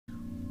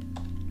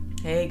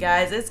Hey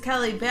guys, it's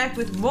Kelly back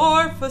with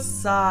more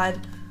Facade.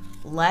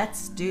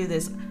 Let's do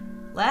this.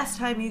 Last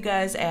time you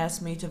guys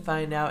asked me to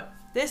find out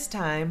this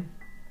time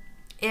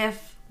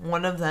if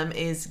one of them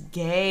is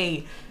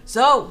gay.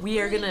 So we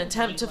are going to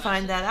attempt to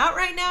find that out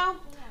right now.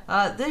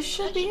 This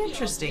should be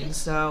interesting,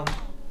 so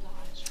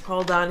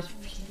hold on.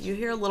 If you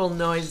hear a little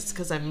noise, it's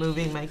because I'm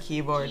moving my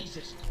keyboard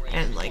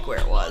and like where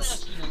it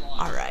was.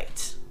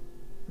 Alright.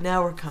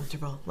 Now we're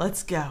comfortable.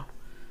 Let's go.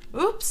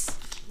 Oops.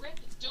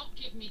 Don't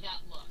give me that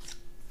look.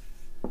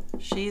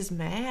 She's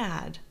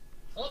mad.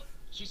 Oh,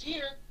 she's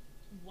here.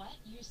 What?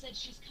 You said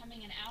she's coming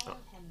an hour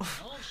from now.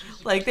 Oh,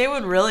 she's Like, they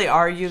would really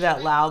argue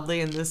that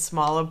loudly in this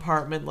small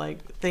apartment,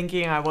 like,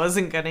 thinking I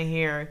wasn't gonna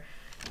hear.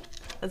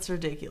 That's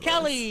ridiculous.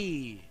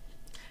 Kelly!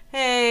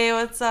 Hey,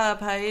 what's up?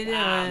 How you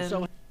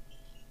doing?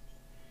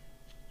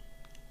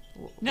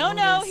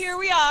 No, here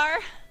we are.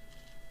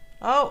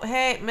 Oh,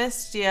 hey,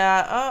 missed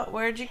ya. Oh,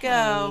 where'd you go?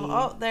 Kelly.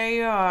 Oh, there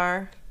you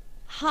are.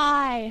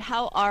 Hi,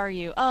 how are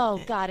you?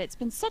 Oh, God, it's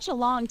been such a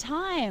long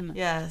time.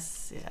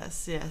 Yes, it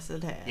has.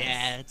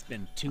 Yeah, it's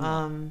been too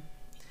long.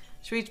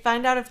 Should we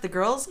find out if the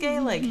girl's gay?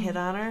 Like, hit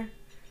on her?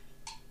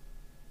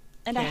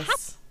 And I have...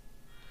 Kiss.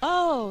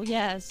 Oh,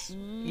 yes.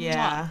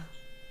 Yeah.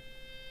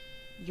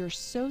 You're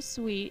so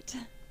sweet.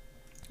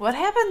 What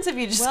happens if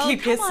you just Well,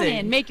 keep come kissing? on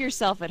in. Make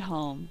yourself at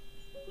home.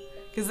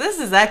 Because this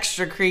is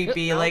extra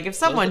creepy. Oh, Like, if close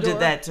someone the did door.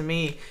 that to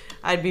me,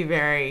 I'd be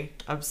very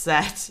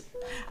upset.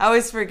 I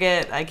always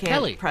forget I can't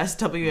Kelly,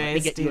 press let me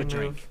WASD get you a move.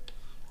 drink.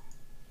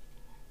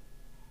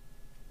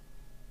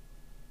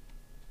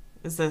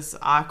 Is this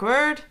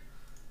awkward?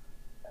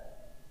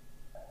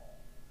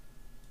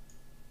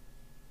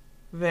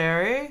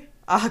 Very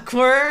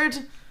awkward.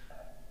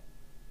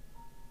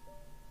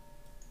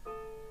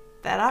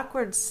 That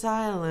awkward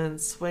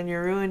silence when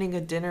you're ruining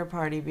a dinner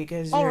party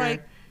because All you're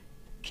right,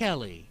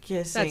 Kelly.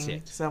 kissing That's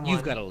it. someone.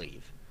 You've got to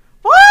leave.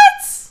 What?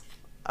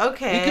 We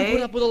Okay. can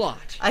put up with a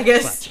lot. I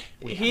guess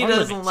but we he have our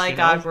doesn't limits, like you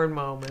know? awkward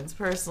moments.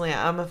 Personally,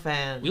 I'm a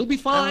fan. We'll be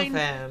fine. I'm a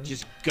fan.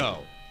 Just go.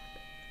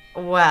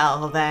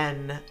 Well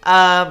then,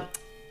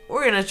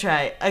 we're gonna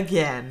try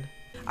again.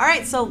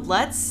 Alright, so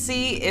let's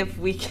see if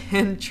we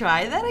can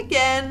try that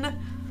again.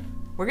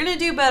 We're gonna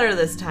do better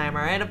this time,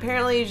 alright?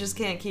 Apparently you just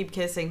can't keep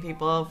kissing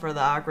people for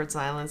the awkward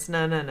silence.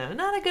 No.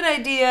 Not a good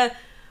idea.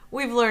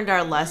 We've learned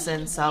our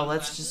lesson, so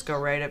let's just go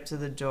right up to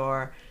the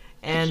door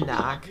and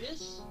knock.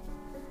 This?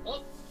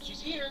 Oh,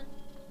 she's here.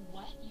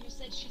 What? You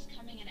said she's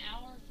coming an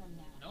hour from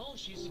now. No,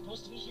 she's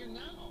supposed to be here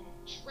now.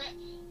 Trip.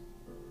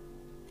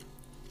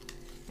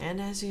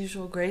 And as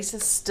usual, Grace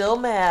is still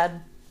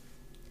mad.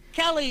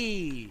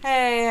 Kelly!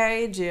 Hey, how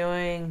you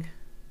doing?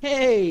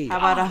 Hey! How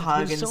about a it's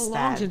hug been so long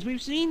instead? since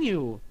we've seen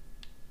you.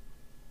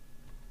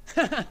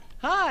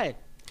 Hi!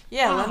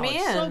 Yeah, Wow, let me in.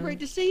 It's so great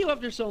to see you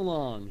after so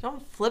long.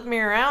 Don't flip me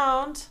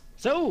around.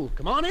 So,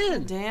 come on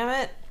in. Damn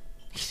it.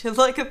 You did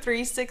like a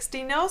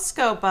 360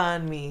 no-scope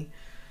on me.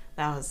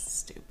 That was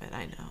stupid,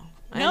 I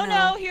know.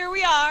 No, here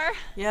we are.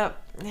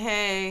 Yep.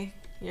 Hey,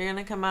 you're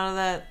gonna come out of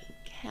that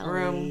Kelly.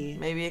 room,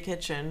 maybe a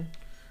kitchen.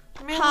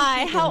 I mean,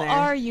 Hi, I'm how there.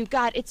 are you?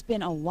 God, it's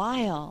been a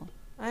while.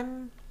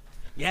 I'm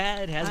Yeah,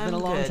 it has been a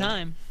I'm long good.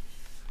 time.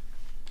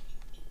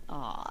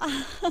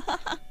 Aw.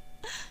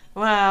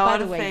 wow, By what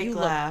the a way, fake you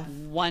laugh.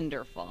 look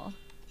wonderful.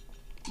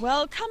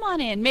 Well, come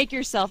on in. Make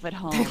yourself at They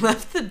home.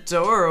 left the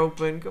door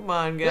open. Come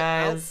on, Oh,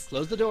 guys.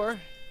 close the door.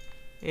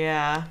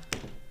 Yeah.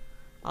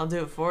 I'll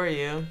do it for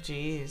you.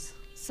 Jeez.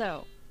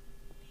 So,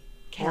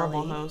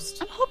 Horrible Kelly, host.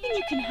 I'm hoping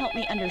you can help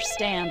me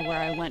understand where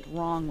I went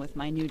wrong with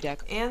my new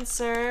deck.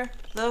 Answer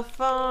the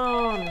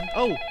phone.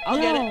 Oh, I'll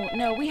get it.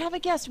 No, we have a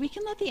guest. We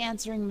can let the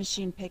answering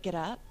machine pick it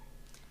up.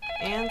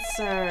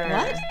 Answer.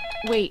 What?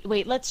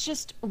 Wait, let's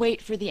just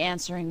wait for the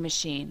answering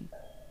machine.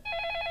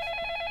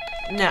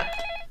 No.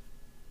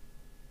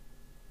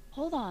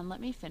 Hold on, let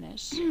me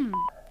finish.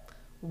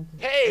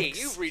 Hey,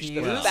 you've reached the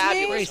Excuse fabulous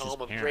me? Grace's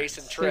home of parents. Grace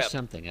and There's Trip.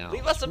 something else.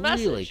 Leave us a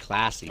Really message.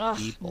 classy Ugh,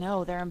 people.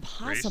 no, they're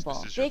impossible.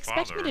 Grace, this is They your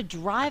expect me father. to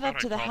drive I up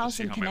thought to the I'd call to house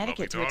see in how my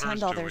Connecticut to lovely attend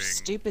daughter's all their doing.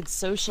 stupid Can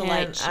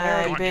socialite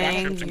charity I bang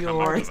events. to come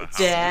your over to the house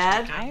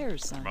dad? this weekend.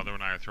 Tiresome. Your mother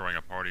and I are throwing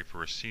a party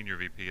for a senior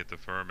VP at the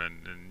firm,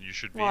 and you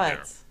should be there.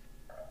 What?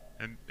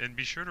 And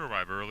be sure to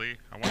arrive early.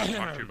 I want to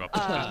talk to you about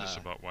this business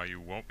about why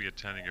you won't be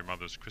attending your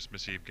mother's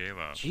Christmas Eve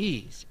gala.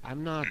 Jeez,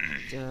 I'm not,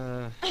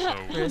 So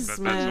Christmas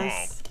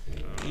that's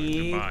all.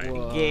 Eve Goodbye.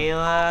 Whoa.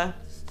 gala.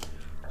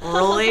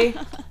 Really?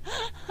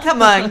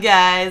 Come on,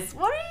 guys.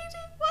 What are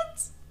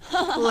you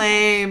doing? What?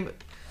 Lame.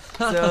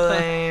 So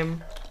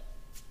lame.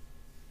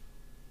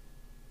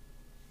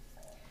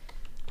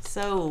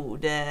 So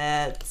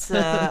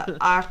that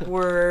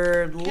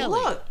awkward Kelly.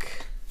 look.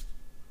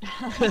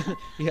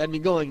 You had me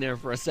going there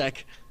for a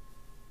sec.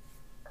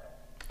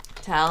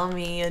 Tell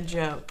me a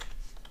joke.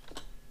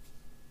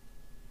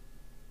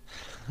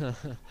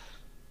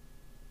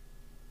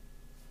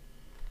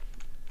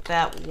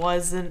 That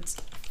wasn't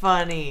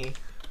funny.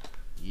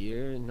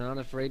 You're not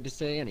afraid to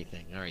say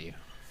anything, are you?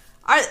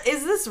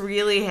 Is this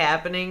really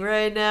happening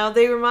right now?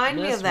 They remind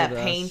me Mess of that with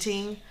us.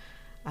 painting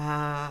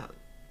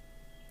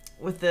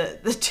with the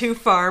two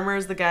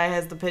farmers. The guy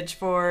has the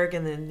pitchfork,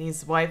 and then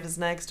his wife is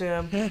next to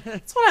him.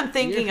 That's what I'm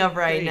thinking You're of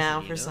right crazy, now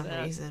you for know some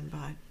that? reason.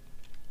 But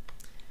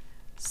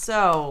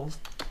so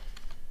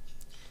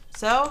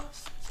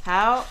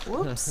how?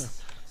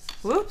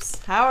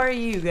 Whoops! How are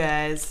you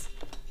guys?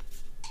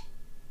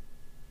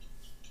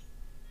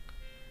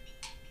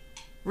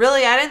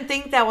 Really, I didn't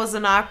think that was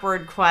an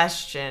awkward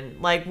question,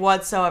 like,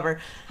 whatsoever.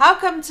 How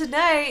come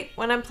tonight,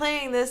 when I'm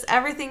playing this,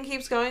 everything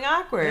keeps going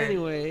awkward?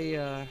 Anyway,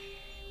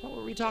 what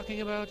were we talking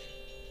about?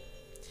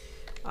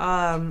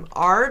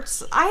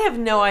 Arts? I have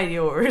no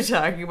idea what we're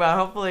talking about.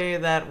 Hopefully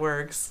that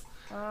works.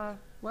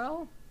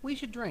 Well, we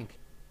should drink.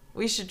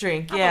 We should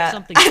drink, How about yeah.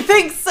 something I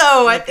think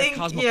so. like I a think,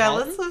 yeah,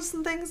 Cosmopolitan? let's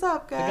loosen things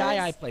up, The guys.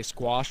 guy I play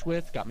squash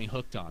with got me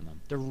hooked on them.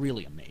 They're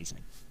really amazing.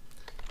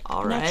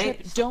 All Now, right.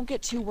 Trip, don't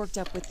get too worked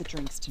up with the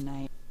drinks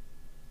tonight.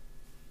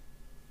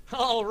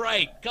 All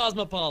right,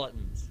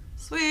 Cosmopolitans.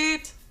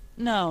 Sweet.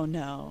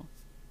 No.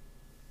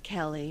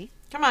 Kelly.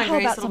 Come on, How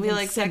Grace. about It'll be something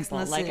like Sex simple,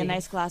 in the like City. a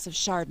nice glass of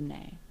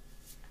Chardonnay?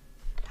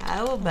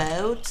 How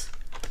about...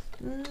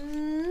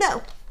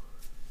 No.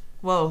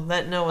 Whoa,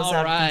 that no was All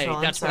out of right, control.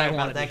 I'm that's what sorry I about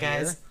wanted that, to hear.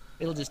 guys.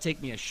 It'll just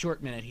take me a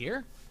short minute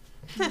here.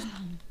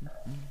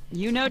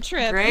 You know,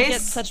 Trip, Grace? you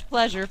get such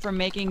pleasure from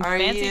making Are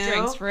fancy you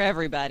drinks for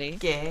everybody.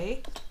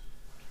 Gay.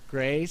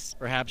 Grace,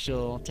 perhaps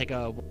you'll take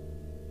a...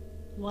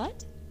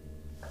 What?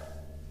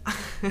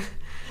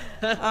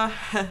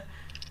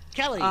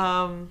 Kelly!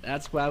 Um,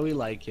 That's why we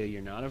like you.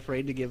 You're not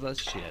afraid to give us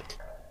shit.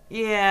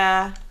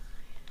 yeah.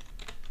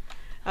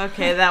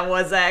 Okay, that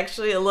was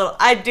actually a little...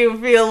 I do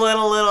feel a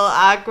little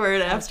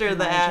awkward after for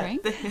my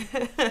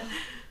that.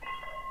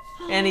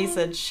 And he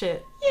said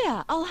shit.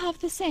 Yeah, I'll have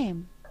the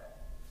same.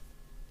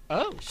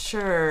 Oh,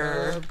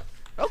 Sure.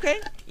 okay.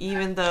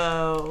 Even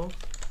though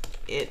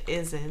it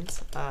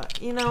isn't.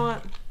 You know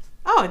what?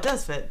 Oh, it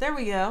does fit. There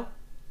we go.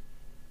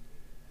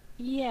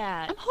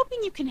 Yeah, I'm hoping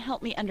you can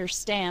help me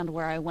understand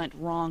where I went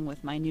wrong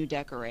with my new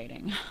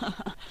decorating.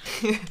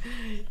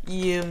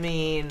 You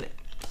mean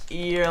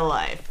your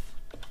life.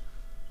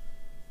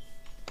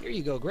 Here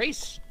you go,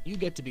 Grace. You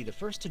get to be the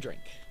first to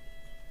drink.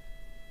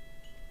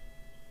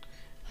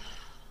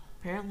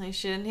 Apparently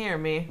she didn't hear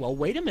me. Well,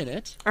 wait a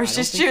minute. Or I don't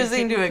she's think you've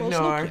choosing taken to a close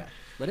look ignore yet.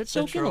 Let it The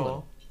soak in a little.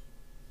 troll.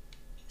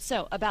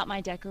 So, about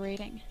my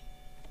decorating.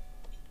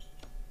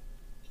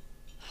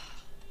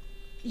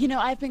 You know,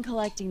 I've been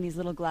collecting these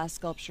little glass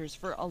sculptures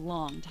for a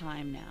long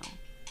time now.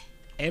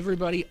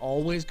 Everybody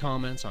always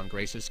comments on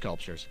Grace's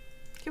sculptures.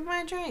 Give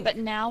my drink. But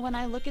now when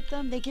I look at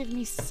them, they give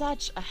me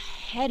such a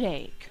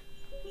headache.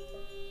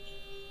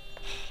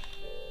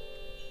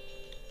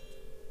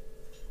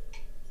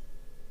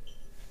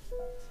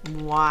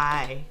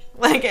 Why?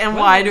 Like, and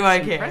Well, why do I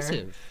it's care?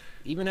 impressive.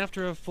 Even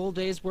after a full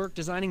day's work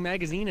designing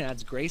magazine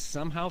ads, Grace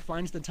somehow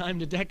finds the time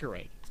to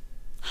decorate.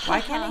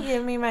 Why can't he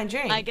give me my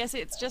drink? I guess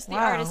it's just the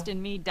Wow. artist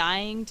in me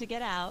dying to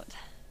get out.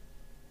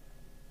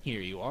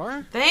 Here you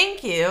are.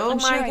 Thank you. I'm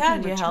My sure I God,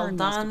 can you return held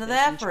most on of to this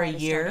that and for try a to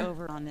start year.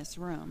 over on this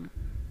room.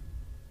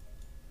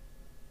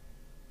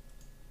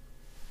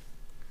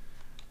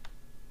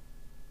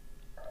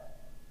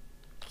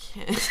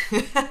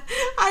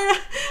 I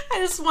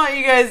just want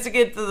you guys to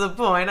get to the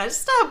point. I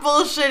stop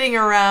bullshitting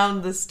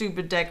around the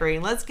stupid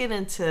decorating. Let's get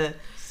into...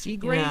 See, You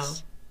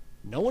Grace?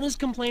 No one is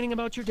complaining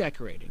about your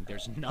decorating.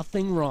 There's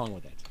nothing wrong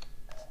with it.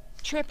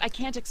 Trip, I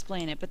can't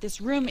explain it, but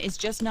this room is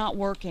just not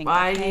working.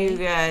 Why okay? do you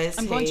guys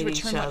I'm going hate to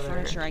each return what other?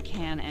 furniture I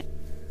can and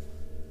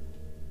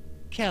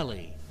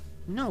Kelly.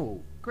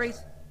 No, Grace,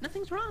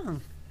 nothing's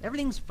wrong.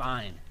 Everything's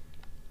fine.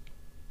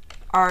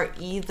 Are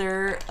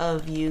either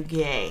of you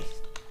gay?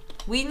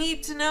 We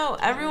need to know.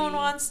 Everyone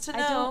wants to I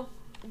know.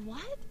 don't.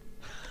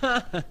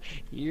 What?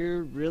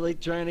 You're really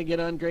trying to get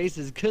on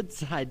Grace's good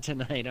side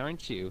tonight,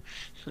 aren't you?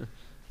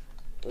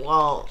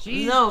 Well,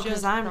 She's no, just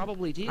because I'm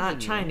probably teasing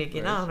not trying you, to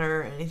get Grace. on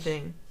her or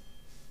anything.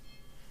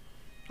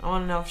 I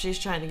want to know if she's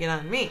trying to get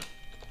on me.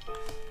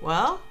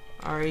 Well,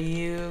 are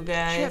you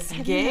guys Trip,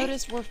 have gay? you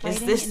noticed we're Is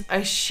fighting this in-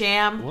 a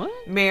sham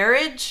What?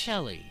 marriage?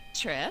 Kelly.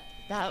 Trip,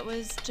 that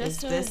was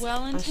just this a a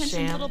well-intentioned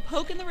sham little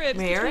poke in the ribs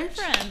marriage?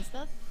 between friends.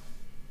 That's...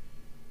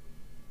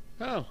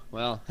 Oh,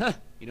 well,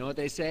 you know what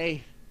they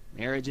say?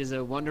 Marriage is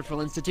a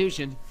wonderful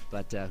institution,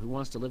 but who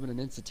wants to live in an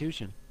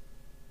institution?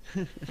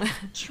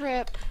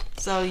 Trip,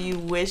 So you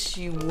wish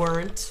you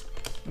weren't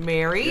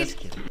married? Just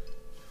kidding.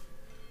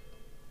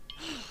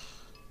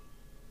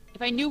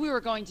 if I knew we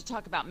were going to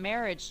talk about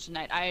marriage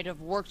tonight, I'd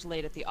have worked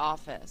late at the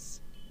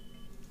office.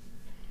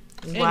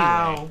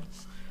 Wow. Anyway.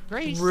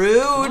 Grace,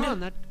 Rude. come on,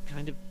 that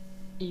kind of...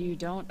 You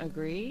don't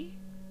agree?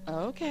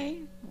 Okay,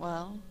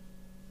 well,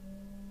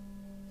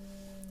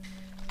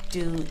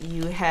 Do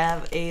you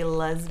have a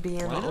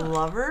lesbian Why not?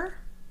 lover?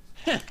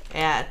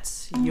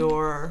 At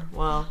your,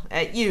 well,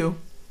 at you.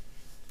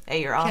 At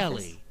your office.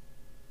 Kelly.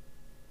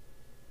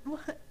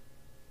 What?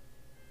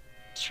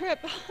 Trip,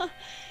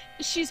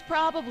 she's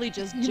probably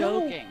just You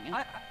know, joking.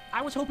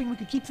 I was hoping we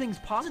could keep things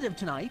positive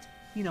tonight,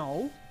 you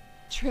know.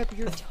 Trip,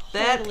 you're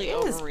That totally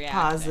is overreacting.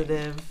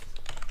 positive.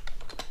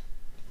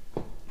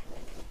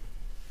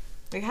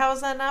 Like, how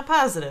is that not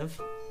positive?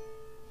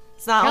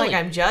 It's not Kelly, like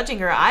I'm judging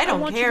her. I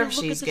don't want you care to if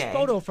look she's at this gay.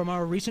 photo from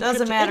our recent Doesn't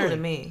trip to matter to Italy.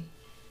 me.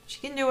 She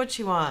can do what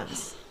she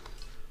wants.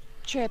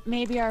 Trip,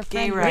 maybe our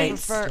Gay friend would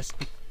rights. prefer... Just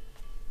be-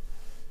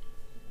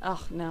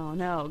 Oh,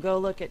 no. Go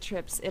look at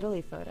Trip's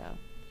Italy photo.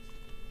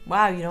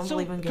 Wow, you don't So,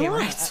 believe in gay come on,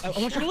 rights? I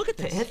want you to look at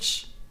this.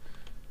 Bitch.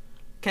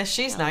 Guess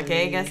she's not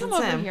gay. I guess Come it's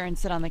over him. here and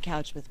sit on the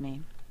couch with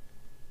me.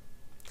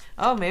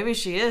 Oh, maybe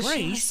she is. She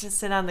Grace? wants to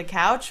sit on the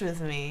couch with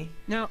me.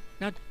 Now,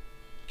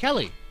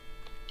 Kelly.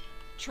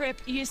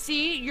 Trip, you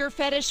see, your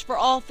fetish for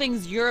all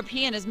things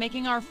European is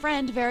making our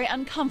friend very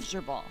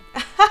uncomfortable.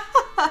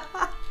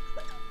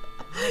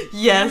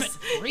 Yes.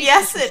 Damn it, Grace,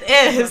 Yes, this it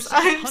is is. our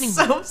I'm honeymoon.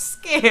 so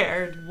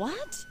scared.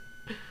 What?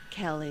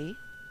 Kelly,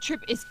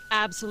 Trip is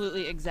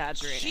absolutely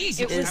exaggerating.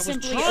 Jesus, it I was was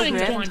simply trying a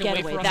to weekend find a way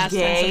getaway. for us That's to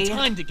spend gay. some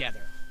time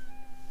together.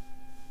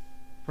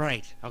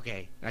 Right.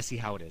 Okay. I see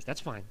how it is.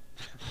 That's fine.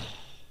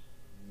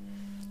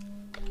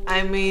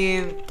 I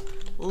mean,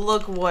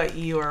 look what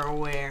you are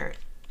wearing.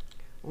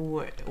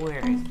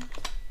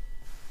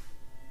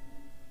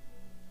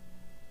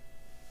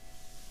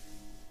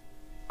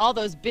 All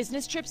those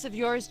business trips of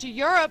yours to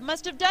Europe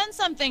must have done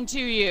something to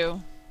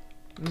you.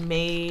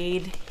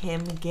 Made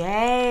him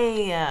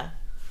gay.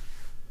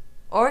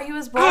 Or he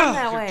was born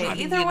that You're way.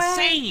 driving Either me way,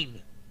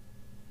 insane.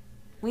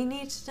 we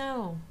need to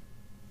know.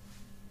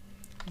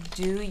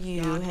 Do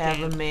you God have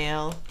damn. a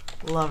male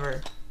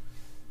lover?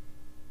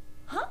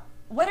 Huh?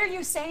 What are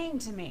you saying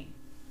to me?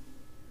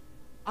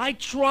 I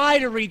try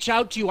to reach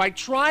out to you. I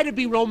try to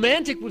be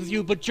romantic with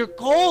you, but you're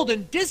cold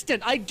and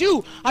distant. I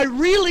do. I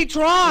really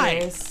try.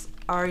 Grace,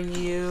 are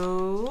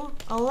you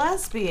a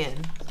lesbian?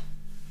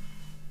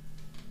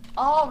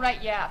 All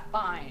right, yeah,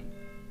 fine.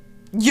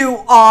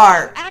 You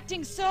are.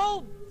 Acting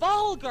so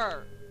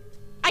vulgar.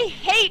 I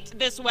hate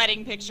this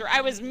wedding picture.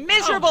 I was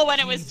miserable when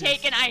it was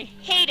taken. I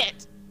hate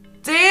it.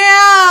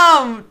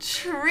 Damn!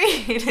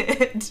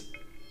 Treated.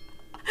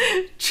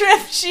 Trip,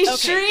 she Okay,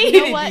 treated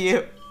you know what?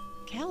 you.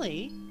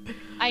 Kelly,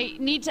 I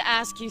need to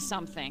ask you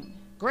something.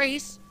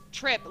 Grace,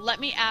 Trip, let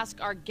me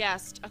ask our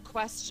guest a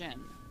question.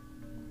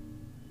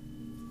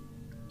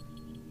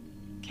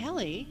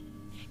 Kelly,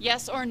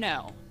 yes or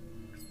no?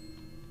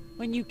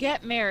 When you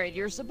get married,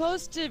 you're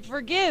supposed to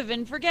forgive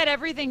and forget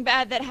everything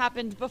bad that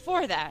happened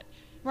before that,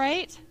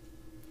 right?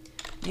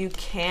 You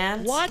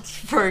can't What?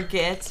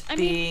 forget I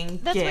being mean,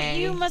 that's gay. what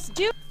you must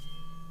do.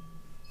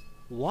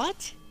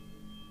 what?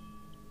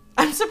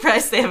 I'm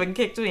surprised they haven't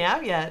kicked me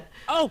out yet.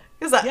 Oh,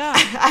 Because yeah.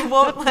 I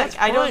won't That's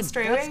I don't fine.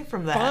 stray That's away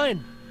from that.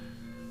 Fine.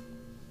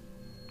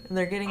 And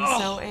they're getting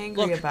so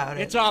angry Look, about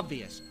it. it's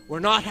obvious. We're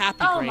not happy,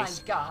 Oh my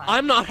Grace. God.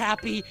 I'm not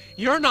happy.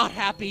 You're not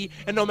happy.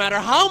 And no matter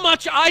how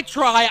much I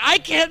try, I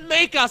can't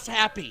make us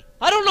happy.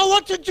 I don't know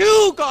what to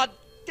do. God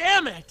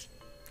damn it.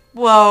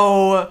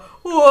 Whoa.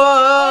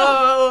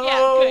 Whoa.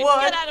 Yeah, good.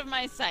 What? Get out of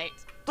my sight.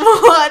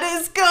 What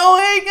is going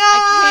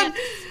I on?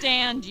 can't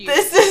stand you.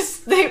 This is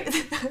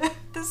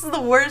this is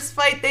the worst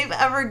fight they've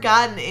ever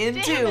gotten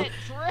into. Damn it,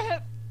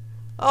 Trip.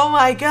 Oh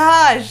my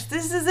gosh,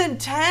 this is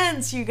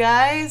intense, you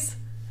guys.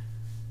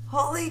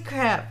 Holy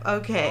crap.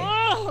 Okay.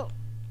 Oh.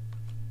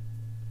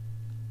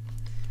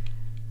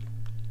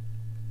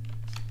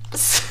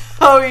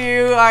 So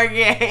you are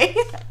gay.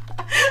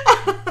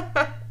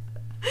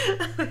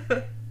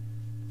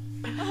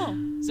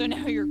 Oh, so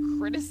now you're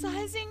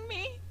criticizing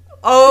me?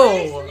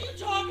 Oh. you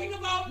talking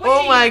about?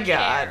 Oh my Do you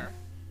god. care?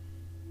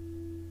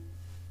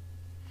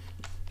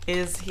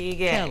 Is he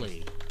gay?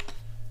 Kelly.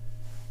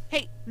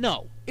 Hey,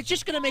 no. It's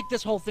just gonna make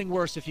this whole thing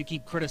worse if you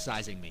keep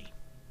criticizing me.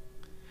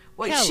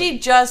 Wait, Kelly, she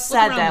just look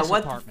said around that. this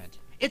What? apartment.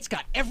 It's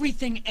got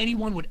everything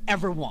anyone would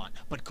ever want.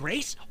 But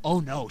Grace? Oh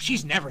no,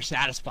 she's never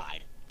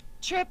satisfied.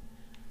 Trip.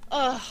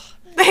 Ugh.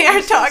 They are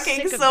I'm so talking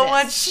sick of so this.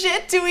 much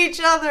shit to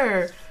each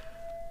other.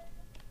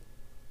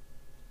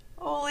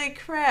 Holy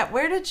crap.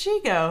 Where did she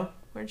go?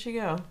 Where'd she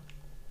go?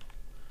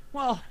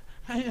 Well,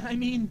 I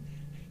mean,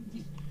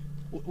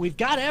 we've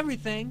got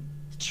everything.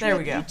 There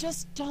we Trip, go. You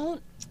just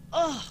don't.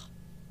 Ugh.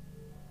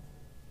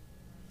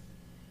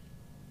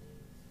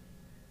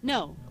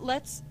 No,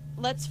 let's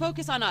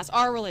focus on us,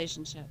 our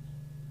relationship.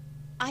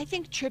 I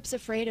think Trip's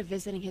afraid of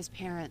visiting his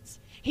parents.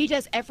 He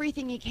does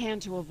everything he can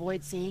to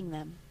avoid seeing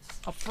them.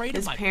 Afraid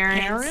His of my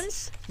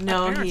parents? My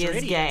No, parents he are is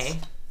idiots. gay.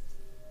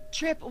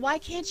 Trip, why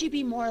can't you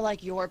be more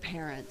like your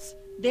parents?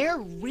 They're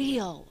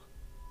real.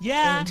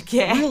 Yeah, And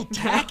gay. real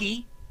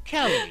tacky.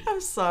 Kelly.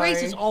 I'm sorry.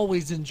 Grace has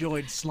always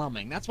enjoyed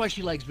slumming. That's why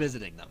she likes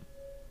visiting them.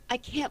 I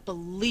can't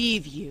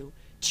believe you.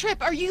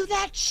 Trip, are you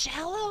that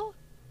shallow?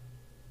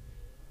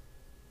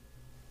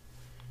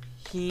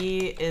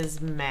 He is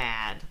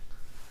mad.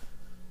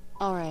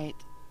 All right,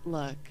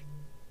 look.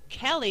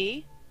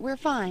 Kelly, we're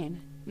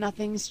fine.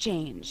 Nothing's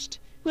changed.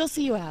 We'll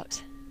see you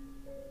out.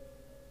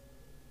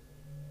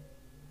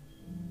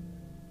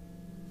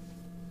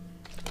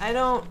 I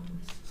don't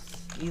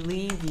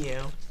believe you.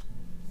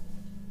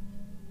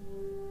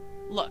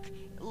 Look,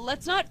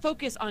 let's not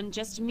focus on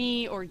just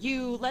me or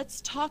you.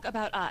 Let's talk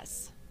about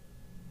us.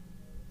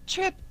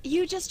 Trip,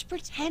 you just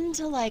pretend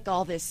to like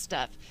all this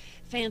stuff.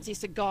 Fancy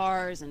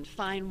cigars and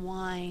fine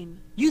wine.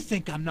 You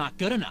think I'm not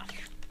good enough.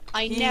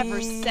 I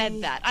never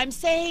said that. I'm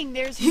saying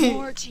there's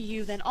more to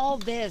you than all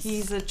this.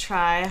 He's a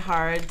try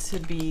hard to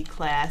be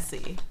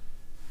classy.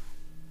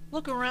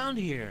 Look around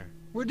here.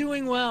 We're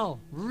doing well.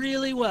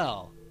 Really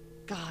well.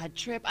 God,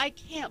 Trip, I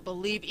can't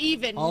believe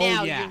even Oh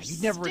now yeah, you're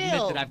you'd never still...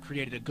 admit that I've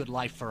created a good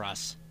life for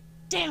us.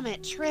 Damn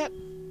it, Trip.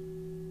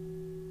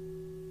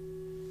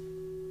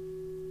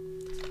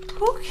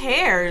 Who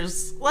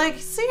cares? Like,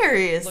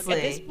 seriously. Look,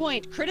 at this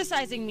point,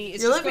 criticizing me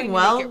is You're just living going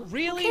well. to make it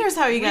really, Who cares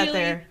how you got really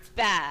there?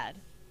 bad.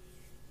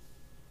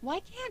 Why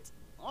can't...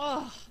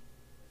 Ugh.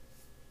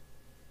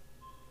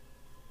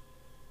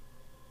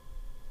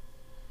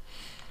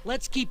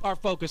 Let's keep our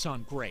focus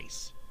on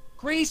Grace.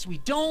 Grace, we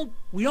don't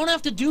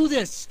have to do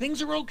this.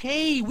 Things are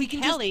okay. We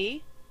can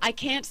Kelly, I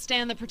can't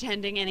stand the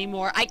pretending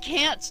anymore. I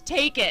can't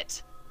take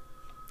it.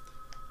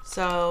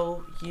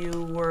 So,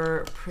 you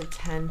were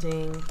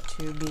pretending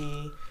to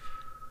be...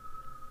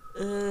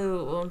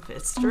 Ooh, won't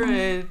fit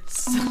straight.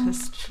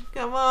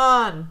 Come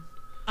on.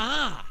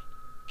 Ah,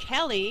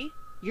 Kelly,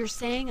 you're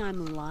saying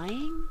I'm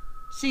lying?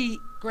 see,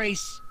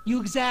 Grace, you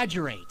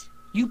exaggerate.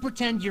 You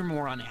pretend you're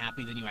more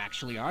unhappy than you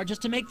actually are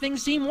just to make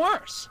things seem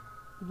worse.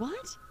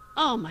 What?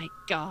 Oh my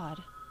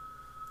god.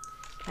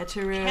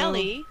 Hetero.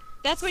 Kelly,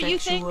 that's what you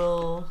think?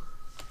 Sexual.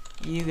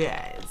 You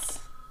guys.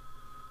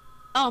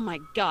 Oh my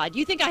god,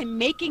 you think I'm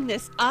making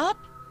this up?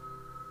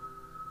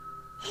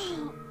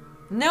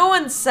 No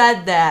one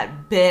said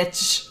that,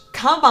 bitch.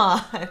 Come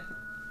on.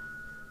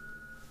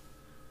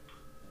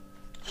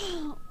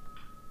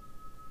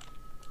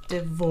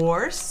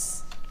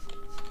 Divorce?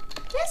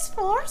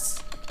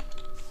 Divorce?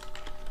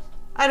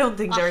 I don't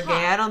think they're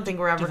gay. I don't think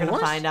we're ever gonna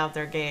Divorce? find out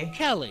they're gay.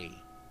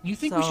 Kelly, you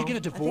think we should get a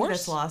I think divorce?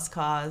 that's lost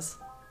cause.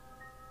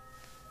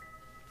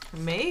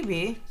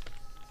 Maybe.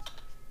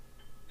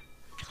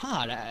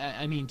 God,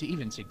 I mean, to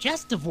even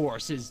suggest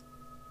divorce is...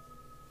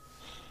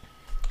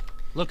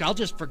 Look, I'll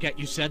just forget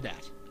you said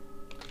that.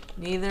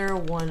 Neither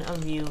one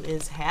of you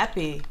is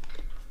happy.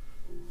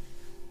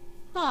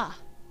 Ah,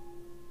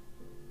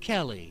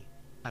 Kelly,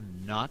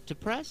 I'm not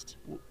depressed?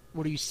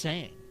 What are you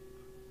saying?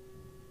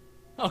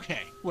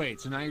 Okay,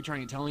 wait, so now you're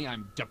trying to tell me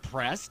I'm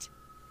depressed?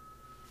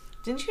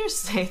 Didn't you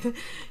say that?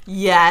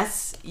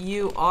 Yes,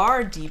 you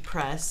are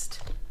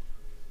depressed.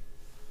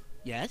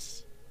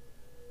 Yes?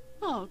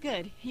 oh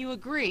good, you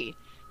agree.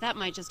 That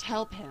might just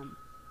help him.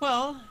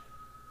 Well,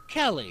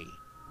 Kelly,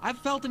 I've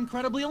felt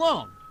incredibly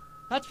alone.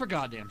 That's for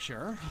goddamn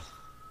sure.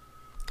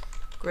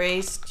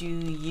 Grace, do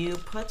you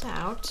put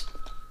out?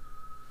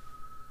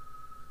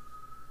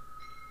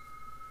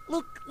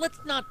 Look, let's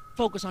not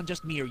focus on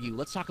just me or you.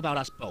 Let's talk about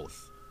us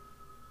both.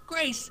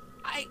 Grace,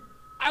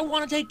 I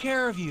want to take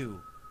care of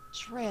you.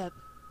 Trip,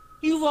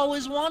 You've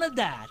always wanted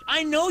that.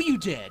 I know you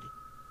did.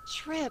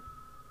 Trip,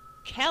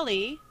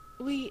 Kelly,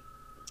 we...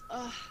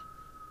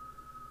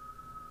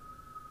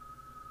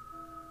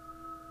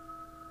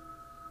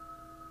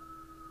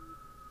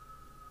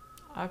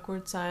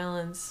 Awkward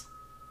silence.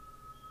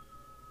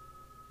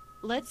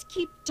 Let's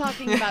keep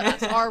talking about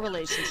us, our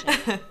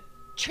relationship.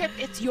 Trip,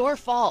 it's your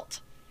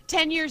fault.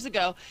 10 years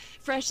ago,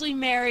 freshly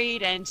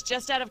married and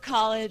just out of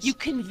college, you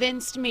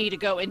convinced me to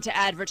go into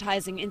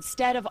advertising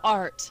instead of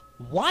art.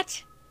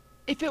 What?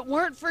 If it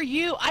weren't for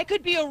you, I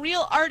could be a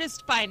real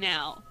artist by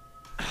now.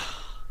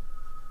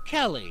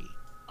 Kelly.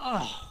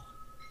 Oh.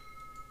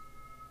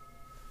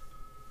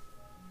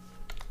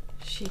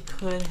 She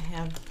could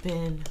have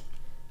been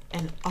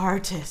an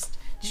artist.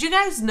 Did you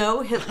guys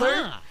know Hitler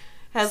Huh.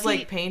 has See,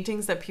 like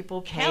paintings that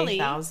people pay Kelly,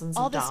 thousands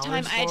all of this dollars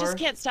time for? I just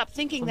can't stop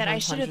thinking that I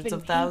Sometimes should have hundreds been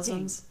of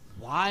thousands.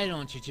 Why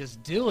don't you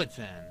just do it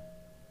then?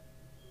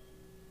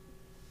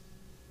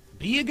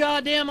 Be a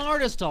goddamn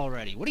artist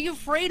already. What are you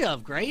afraid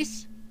of,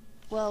 Grace?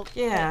 Well,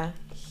 Yeah,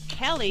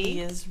 Kelly... he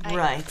is I-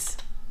 right.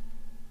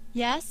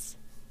 Yes?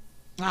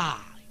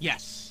 Ah,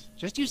 yes.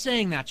 Just you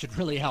saying that should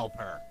really help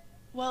her.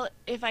 Well,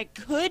 if I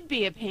could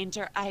be a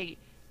painter, I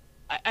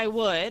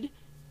would.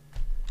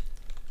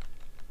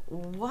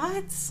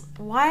 What?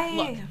 Why?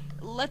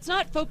 Look, let's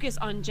not focus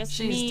on just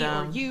She's me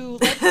dumb. or you.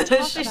 Let's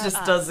talk She about just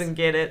us. doesn't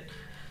get it.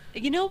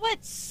 You know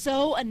what's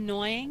so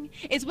annoying?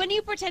 Is when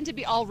you pretend to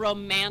be all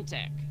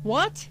romantic.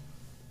 What?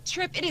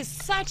 Trip, it is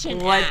such an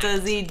What act.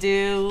 does he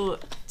do?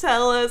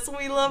 Tell us.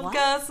 We love What?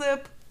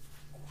 gossip.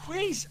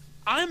 Grace,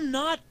 I'm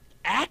not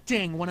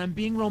acting when I'm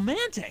being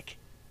romantic.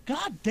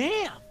 God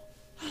damn.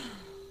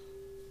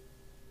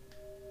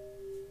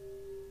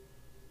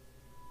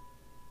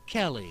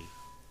 Kelly,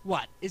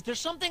 what? Is there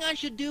something I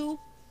should do?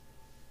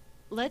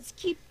 Let's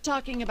keep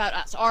talking about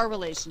us, our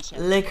relationship.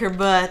 Lick her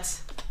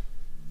butt.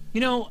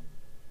 You know...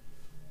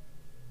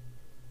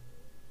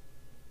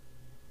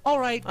 All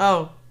right,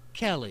 Oh,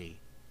 Kelly,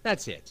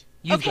 that's it.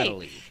 You've Okay. gotta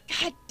leave.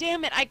 God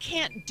damn it, I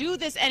can't do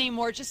this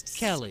anymore. Just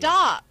Kelly.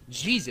 stop.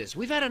 Jesus,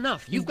 we've had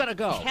enough. You've gotta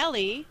go.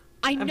 Kelly,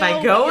 I Am know I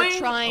what going, you're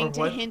trying or to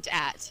what? hint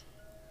at.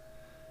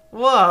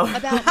 whoa.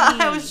 About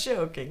I me. was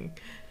joking.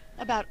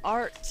 About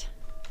art.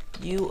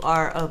 You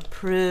are a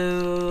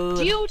prude.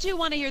 Do you two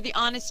want to hear the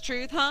honest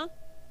truth, huh?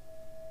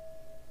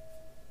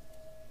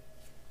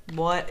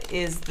 What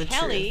is the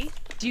Kelly, truth?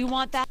 do you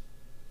want that?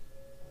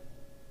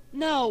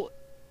 No.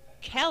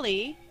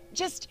 Kelly,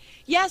 just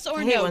yes or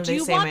I hate no. when Do they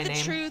you say want my the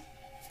name. truth?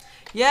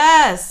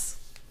 Yes.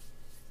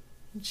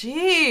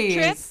 Jeez.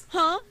 Trip,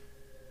 huh?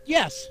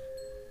 Yes.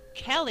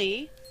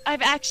 Kelly,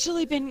 I've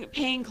actually been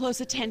paying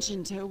close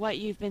attention to what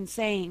you've been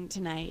saying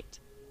tonight.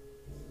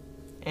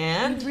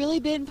 And You've really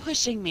been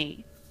pushing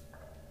me.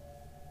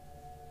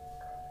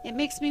 It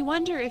makes me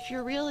wonder if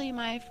you're really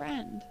my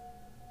friend.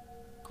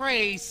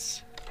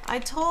 Grace. I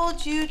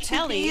told you to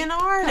Kelly, be an come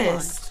on.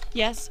 artist.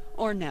 Yes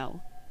or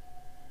no?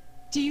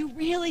 Do you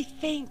really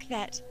think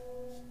that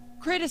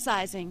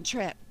criticizing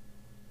Trip,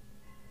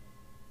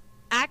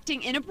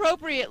 acting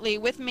inappropriately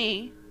with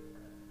me,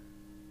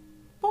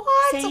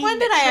 What? saying When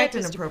did that I Trip act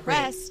is inappropriate?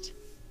 depressed,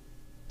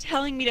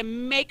 telling me to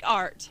make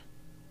art,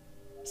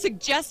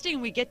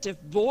 suggesting we get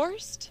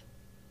divorced,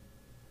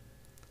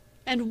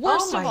 and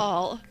worst of my-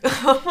 all,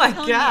 Oh my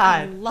telling me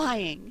god. I'm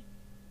lying,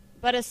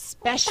 but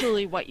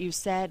especially what you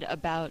said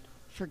about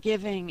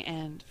forgiving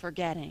and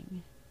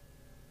forgetting.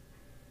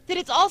 That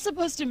it's all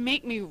supposed to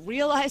make me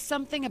realize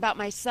something about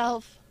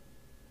myself?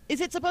 Is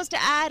it supposed to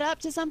add up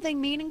to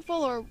something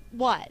meaningful or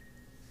what?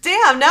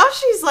 Damn, now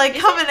she's like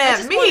Is coming it? I at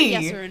just want a me.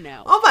 yes or a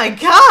no. Oh my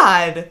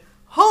god.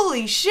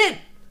 Holy shit.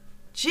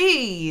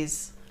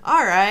 Jeez.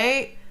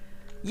 Alright.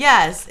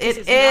 Yes, This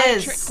it is not a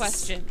is. trick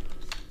question.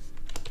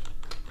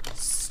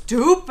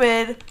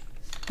 Stupid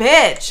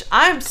bitch.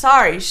 I'm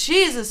sorry.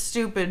 She's a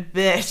stupid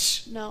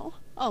bitch. No?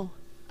 Oh,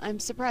 I'm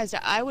surprised.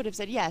 I would have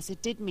said yes,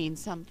 it did mean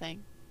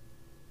something.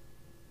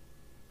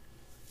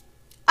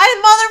 I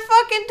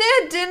motherfucking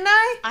did, didn't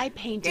I? I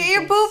painted Get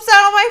your this. boobs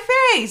out of my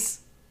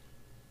face.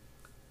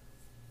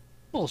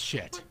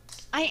 Bullshit.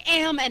 I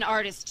am an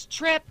artist,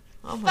 Trip.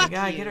 Oh my Fuck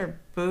god, you. get her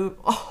boob.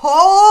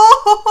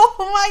 Oh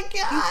my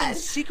You've god. been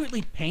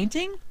secretly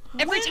painting?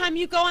 Every What? time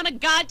you go on a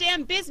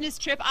goddamn business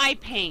trip, I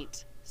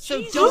paint. So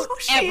Jesus. don't Oh,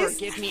 ever jeez.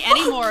 give me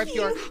any more of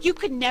your Fuck you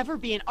could never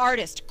be an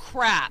artist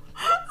crap.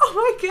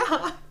 Oh my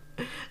god.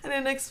 I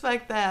didn't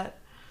expect that.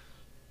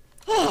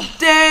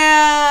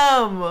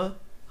 Damn.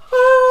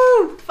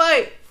 Woo.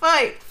 Fight,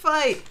 fight,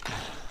 fight.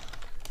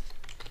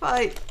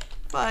 Fight,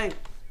 fight.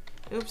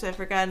 Oops, I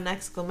forgot an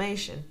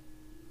exclamation.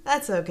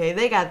 That's okay.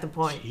 They got the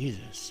point.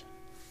 Jesus.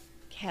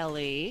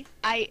 Kelly,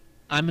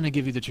 I'm gonna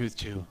give you the truth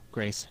too,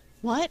 Grace.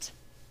 what?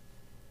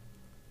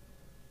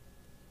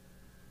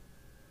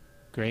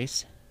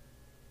 Grace?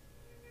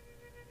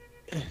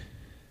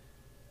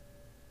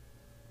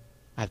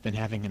 I've been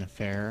having an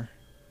affair.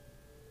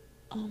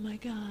 Oh my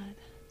god.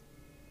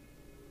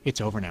 It's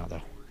over now,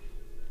 though.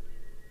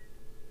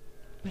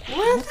 But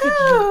how With could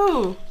you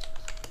who?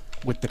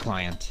 With the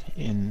client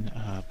in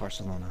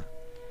Barcelona.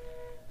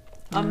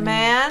 A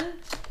man?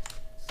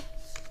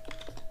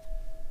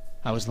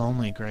 I was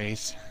lonely,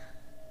 Grace.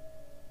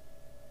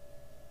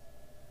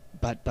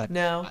 But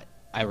No.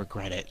 I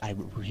regret it. I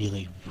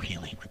really,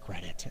 really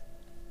regret it.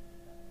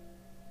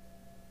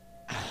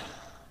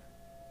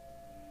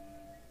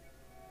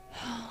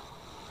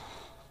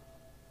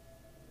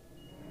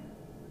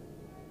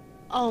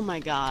 Oh my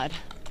god.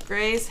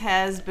 Grace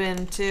has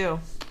been too.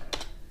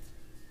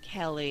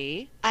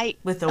 Kelly,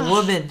 With a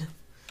woman.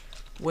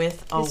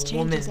 With a this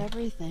changes woman.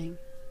 everything.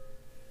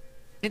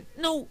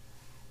 No,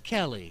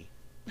 Kelly.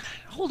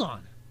 Hold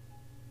on.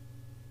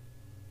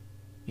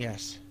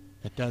 Yes,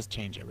 it does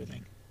change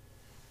everything.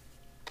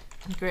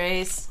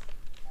 Grace.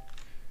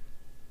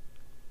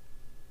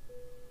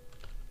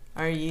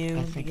 Are you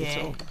I think it's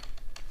gay? over.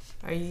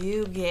 Are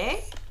you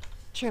gay?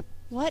 Trip,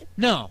 what?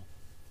 No,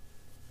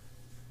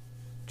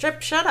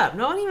 Trip, shut up.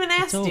 No one even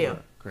it's asked over, you.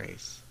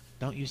 Grace.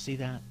 Don't you see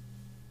that?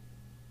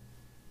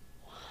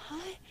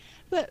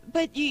 What?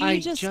 But you I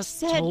just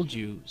said told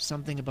you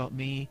something about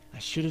me I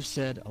should have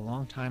said a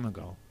long time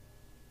ago.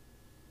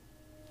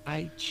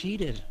 I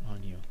cheated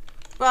on you.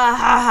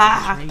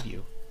 I betrayed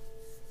you.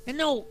 And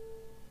no,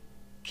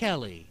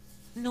 Kelly,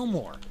 no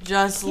more.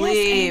 Just yes,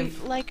 leave.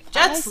 and like I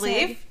Just said,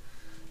 leave.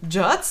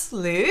 Just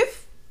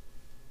leave.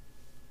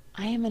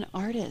 I am an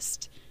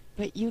artist,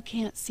 but you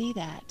can't see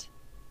that.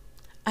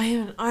 I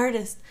am an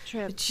artist,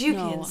 Trip, but you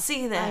no, can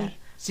see that.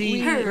 See,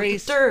 Herb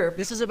Grace, derp.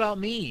 this is about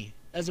me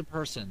as a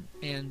person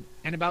and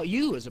about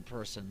you as a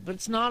person, but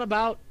it's not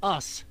about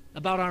us,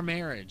 about our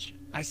marriage.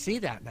 I see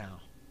that now.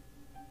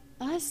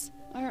 Us?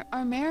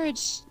 Our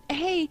marriage?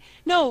 Hey,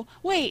 no,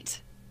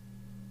 wait.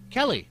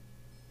 Kelly,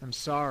 I'm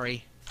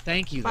sorry.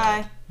 Thank you, though.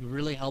 Bye. You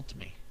really helped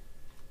me.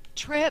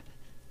 Trip.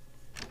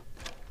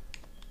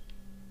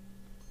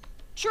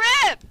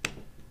 Trip!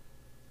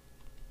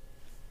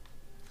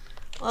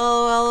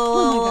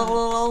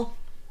 Oh,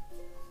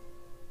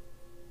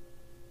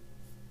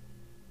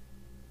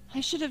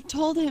 I should have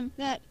told him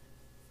that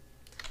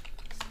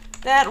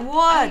that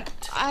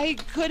what? I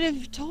could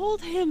have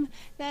told him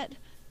that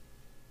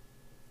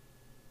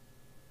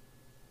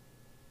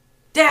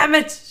Damn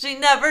it! She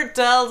never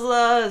tells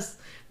us.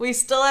 We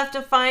still have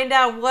to find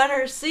out what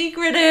her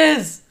secret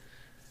is.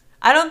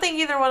 I don't think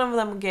either one of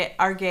them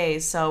are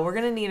gays, so we're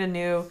gonna need a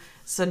new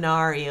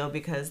scenario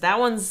because that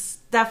one's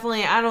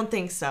definitely. I don't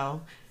think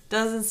so.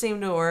 Doesn't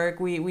seem to work.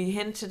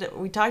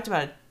 We talked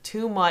about it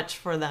too much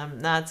for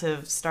them not to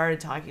have started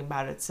talking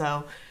about it.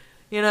 So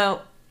you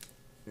know,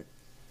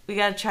 we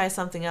got to try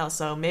something else.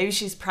 So maybe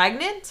she's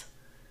pregnant?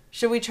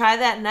 Should we try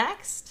that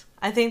next?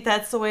 I think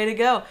that's the way to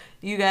go.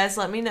 You guys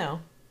let me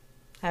know.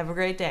 Have a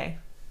great day.